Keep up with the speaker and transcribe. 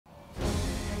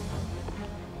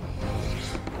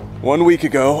1 week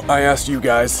ago, I asked you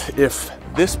guys if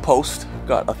this post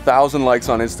got 1,000 likes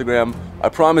on Instagram. I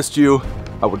promised you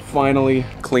I would finally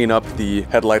clean up the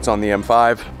headlights on the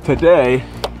M5. Today,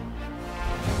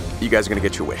 you guys are gonna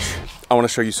get your wish. I wanna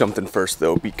show you something first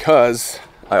though, because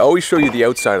I always show you the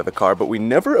outside of the car, but we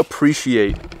never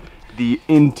appreciate the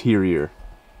interior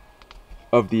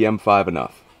of the M5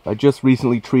 enough. I just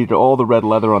recently treated all the red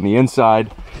leather on the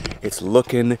inside. It's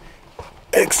looking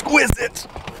exquisite.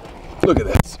 Look at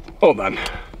this. Hold on.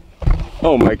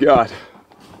 Oh my God.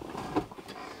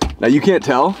 Now you can't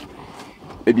tell.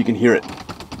 Maybe you can hear it.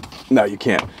 No, you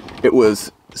can't. It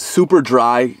was super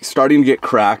dry, starting to get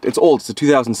cracked. It's old, it's a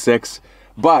 2006,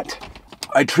 but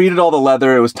I treated all the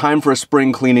leather. It was time for a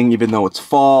spring cleaning, even though it's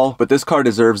fall, but this car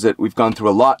deserves it. We've gone through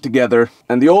a lot together,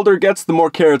 and the older it gets, the more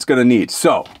care it's gonna need.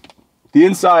 So, the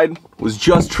inside was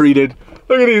just treated.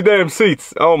 Look at these damn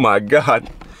seats. Oh my God.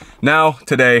 Now,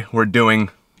 today, we're doing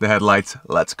the headlights.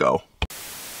 Let's go.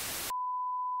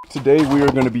 Today we are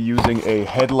going to be using a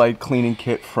headlight cleaning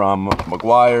kit from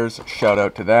Meguiar's. Shout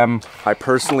out to them. I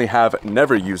personally have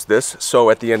never used this,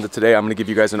 so at the end of today I'm going to give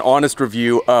you guys an honest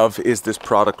review of, is this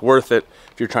product worth it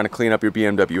if you're trying to clean up your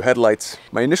BMW headlights.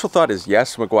 My initial thought is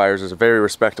yes, Meguiar's is a very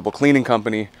respectable cleaning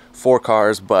company for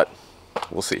cars, but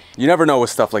we'll see. You never know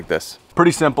with stuff like this.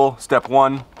 Pretty simple. Step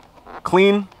 1,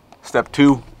 clean. Step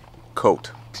 2, coat.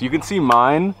 So you can see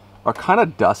mine are kind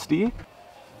of dusty.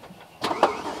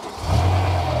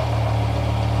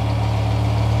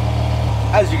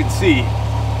 As you can see,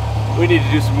 we need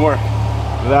to do some work.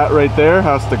 That right there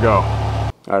has to go.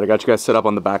 All right, I got you guys set up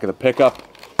on the back of the pickup.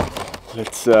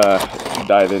 Let's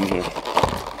dive in here.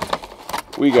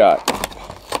 We got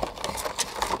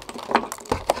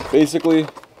basically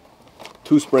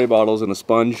 2 spray bottles and a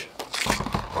sponge.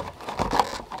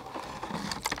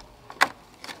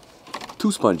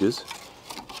 2 sponges.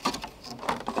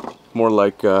 More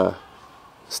like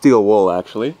steel wool,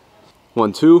 actually.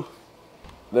 1, 2.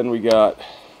 Then we got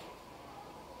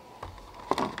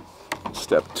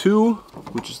step 2,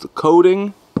 which is the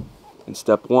coating, and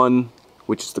step 1,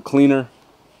 which is the cleaner.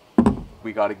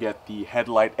 We got to get the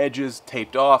headlight edges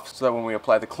taped off so that when we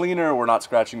apply the cleaner, we're not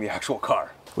scratching the actual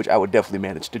car, which I would definitely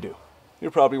manage to do.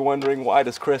 You're probably wondering, why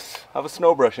does Chris have a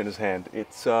snow brush in his hand?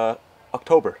 It's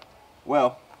October.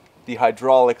 Well, the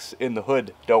hydraulics in the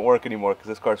hood don't work anymore because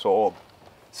this car's so old.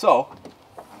 So,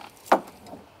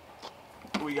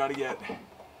 we got to get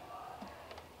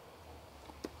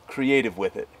creative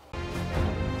with it.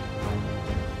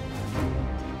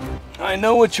 I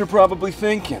know what you're probably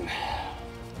thinking.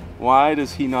 Why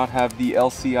does he not have the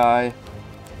LCI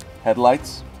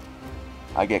headlights?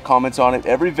 I get comments on it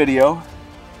every video,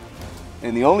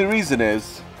 and the only reason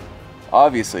is,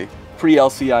 obviously,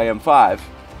 pre-LCI M5,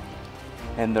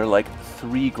 and they're like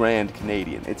 3 grand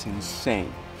Canadian. It's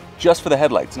insane. Just for the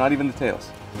headlights, not even the tails.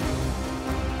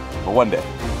 But one day.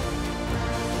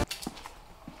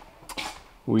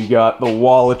 We got the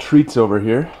wall of treats over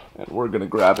here, and we're gonna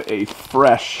grab a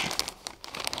fresh...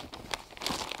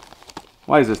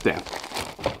 Why is this damp?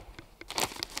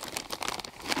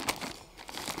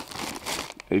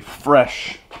 A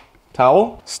fresh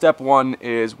towel. Step 1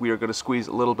 is we are gonna squeeze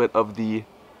a little bit of the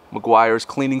Meguiar's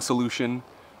cleaning solution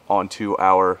onto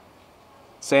our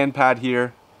sand pad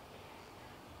here.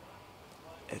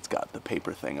 It's got the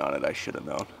paper thing on it, I should have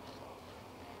known.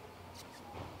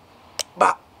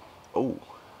 Bah! Oh.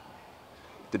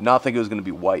 Did not think it was going to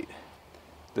be white.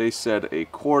 They said a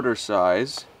quarter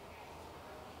size.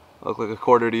 Look like a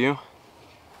quarter to you?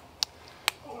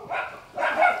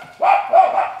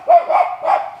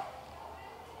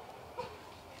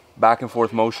 Back and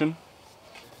forth motion.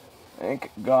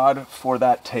 Thank God for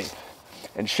that tape.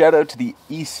 And shout out to the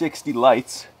E60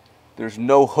 lights. There's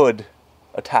no hood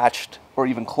attached or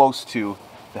even close to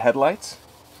the headlights,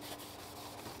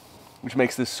 which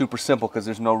makes this super simple because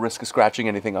there's no risk of scratching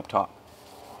anything up top.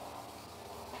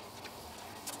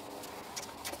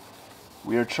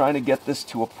 We are trying to get this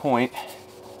to a point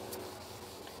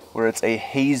where it's a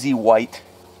hazy white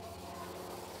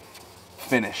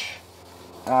finish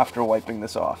after wiping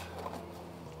this off.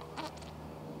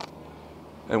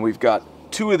 And we've got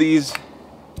 2 of these,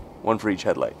 1 for each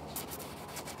headlight.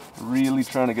 Really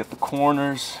trying to get the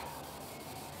corners.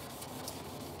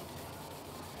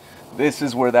 This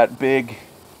is where that big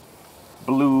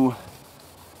blue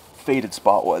faded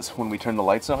spot was when we turned the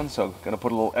lights on, so gonna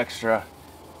put a little extra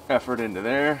effort into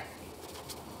there.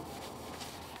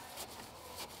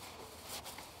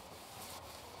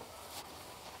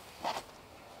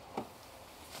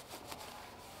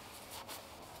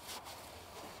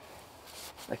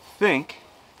 I think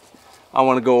I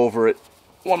want to go over it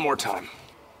one more time.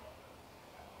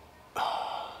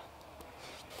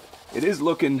 It is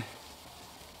looking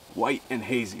white and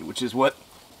hazy, which is what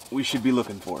we should be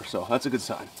looking for, so that's a good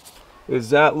sign. Is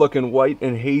that looking white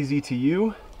and hazy to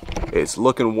you? It's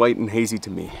looking white and hazy to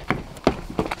me.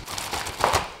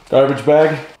 Garbage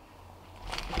bag.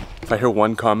 If I hear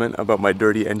one comment about my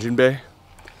dirty engine bay,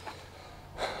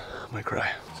 I might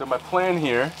cry. So my plan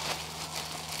here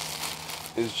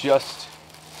is just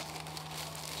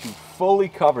to fully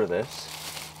cover this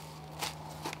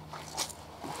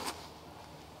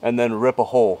and then rip a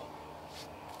hole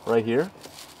right here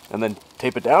and then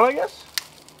tape it down, I guess?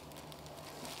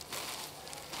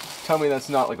 Tell me that's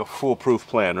not like a foolproof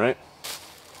plan, right?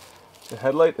 The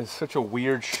headlight is such a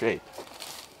weird shape,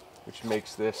 which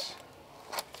makes this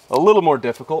a little more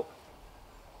difficult.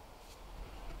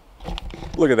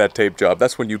 Look at that tape job.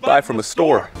 That's when you buy from a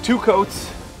store. 2 coats,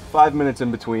 5 minutes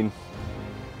in between.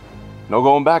 No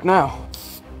going back now.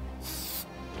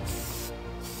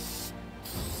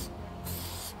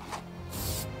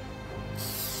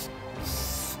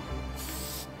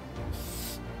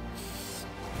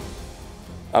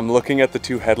 I'm looking at the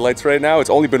 2 headlights right now. It's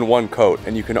only been 1 coat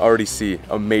and you can already see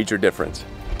a major difference.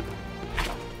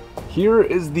 Here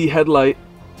is the headlight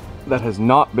that has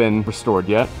not been restored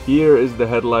yet. Here is the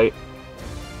headlight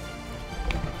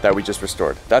that we just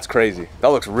restored. That's crazy. That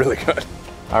looks really good.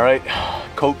 All right,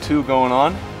 coat 2 going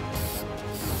on.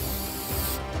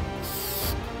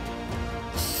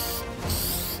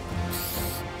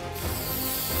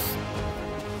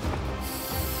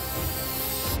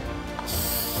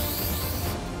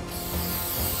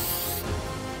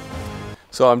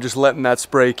 So I'm just letting that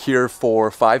spray cure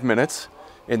for 5 minutes.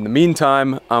 In the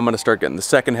meantime, I'm gonna start getting the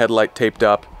second headlight taped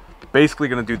up. Basically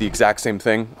gonna do the exact same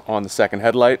thing on the second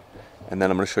headlight, and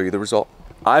then I'm gonna show you the result.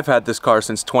 I've had this car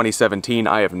since 2017.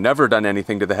 I have never done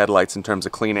anything to the headlights in terms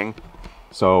of cleaning.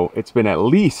 So it's been at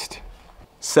least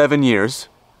 7 years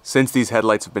since these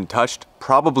headlights have been touched,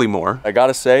 probably more. I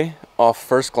gotta say, off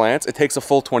first glance, it takes a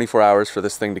full 24 hours for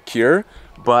this thing to cure,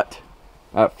 but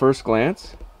at first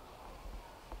glance,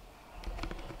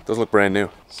 those look brand new.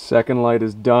 Second light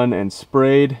is done and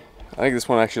sprayed. I think this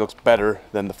one actually looks better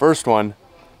than the first one.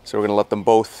 So we're gonna let them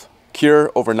both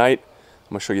cure overnight. I'm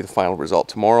gonna show you the final result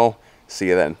tomorrow. See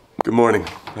you then. Good morning.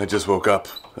 I just woke up.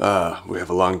 We have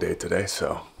a long day today,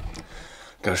 so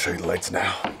gotta show you the lights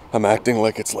now. I'm acting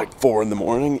like it's like 4 in the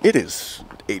morning. It is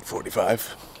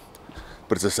 8:45,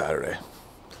 but it's a Saturday,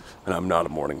 and I'm not a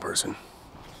morning person.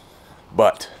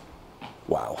 But,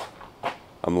 wow,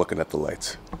 I'm looking at the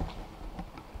lights.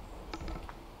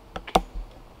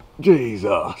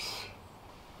 Jesus.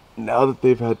 Now that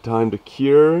they've had time to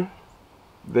cure,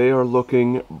 they are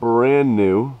looking brand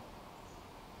new.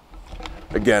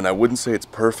 Again, I wouldn't say it's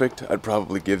perfect. I'd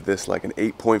probably give this like an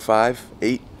 8.5,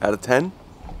 8 out of 10.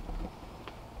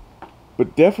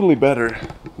 But definitely better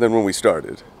than when we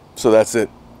started. So that's it.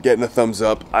 Getting a thumbs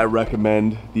up. I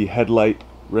recommend the headlight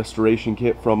restoration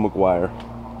kit from Meguiar.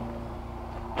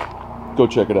 Go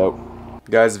check it out.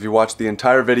 Guys, if you watched the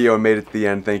entire video and made it to the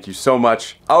end, thank you so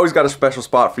much. I always got a special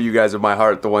spot for you guys in my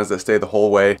heart, the ones that stay the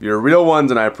whole way. You're real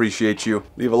ones and I appreciate you.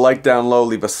 Leave a like down low,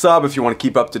 leave a sub if you want to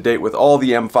keep up to date with all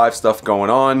the M5 stuff going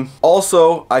on.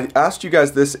 Also, I asked you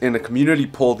guys this in a community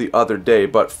poll the other day,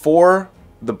 but for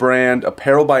the brand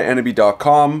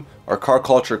apparelbyenemy.com, our car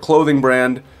culture clothing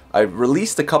brand, I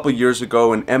released a couple years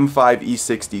ago an M5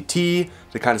 E60 tee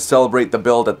to kind of celebrate the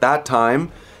build at that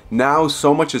time. Now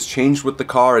so much has changed with the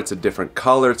car. It's a different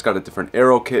color, it's got a different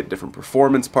aero kit, different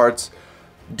performance parts.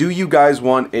 Do you guys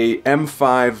want a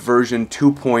M5 version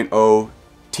 2.0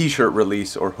 t-shirt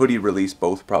release or hoodie release,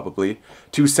 both probably,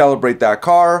 to celebrate that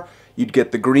car? You'd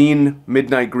get the green,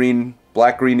 midnight green,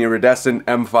 black green iridescent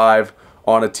M5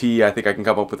 on a tee. I think I can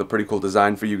come up with a pretty cool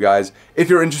design for you guys. If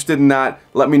you're interested in that,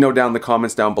 let me know down in the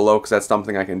comments down below, because that's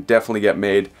something I can definitely get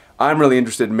made. I'm really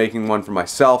interested in making one for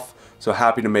myself. So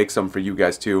happy to make some for you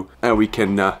guys too, and we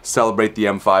can celebrate the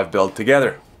M5 build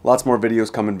together. Lots more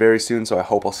videos coming very soon, so I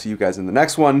hope I'll see you guys in the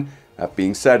next one. That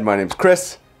being said, my name's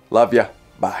Chris. Love ya.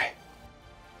 Bye.